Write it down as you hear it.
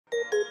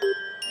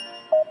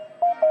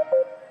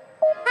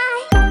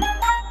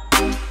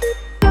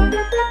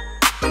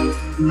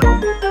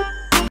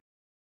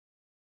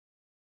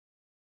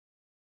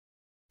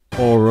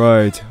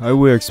Alright, I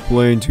will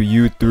explain to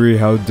you three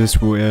how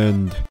this will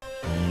end.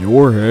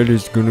 Your head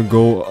is gonna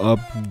go up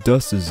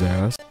Dust's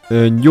ass,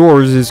 and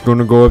yours is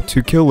gonna go up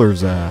to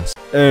Killer's ass.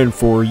 And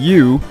for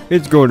you,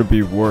 it's gonna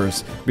be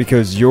worse,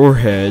 because your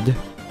head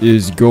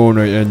is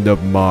gonna end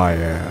up my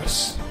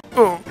ass.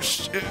 Oh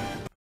shit.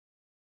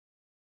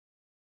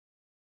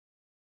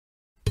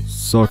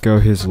 Suck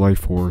out his life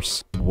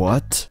force.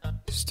 What?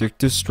 Stick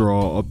the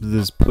straw up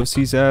this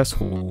pussy's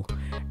asshole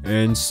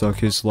and suck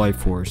his life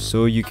force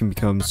so you can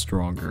become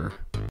stronger.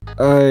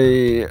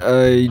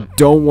 I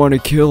don't want to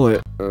kill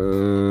it.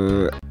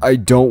 I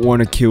don't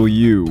want to kill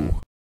you.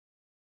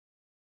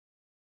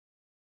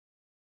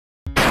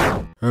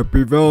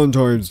 Happy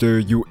Valentine's Day,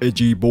 you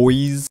edgy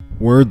boys.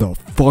 Where the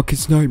fuck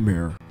is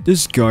Nightmare?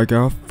 This guy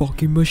got a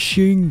fucking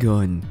machine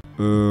gun.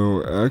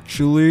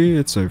 Actually,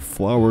 it's a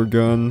flower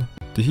gun.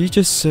 Did he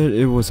just say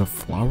it was a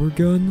flower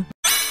gun?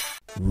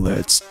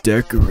 Let's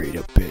decorate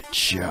a bit,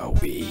 shall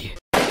we?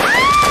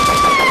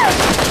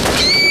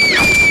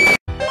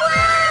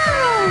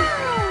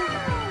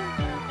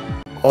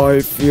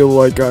 I feel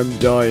like I'm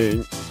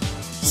dying.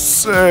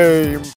 Same.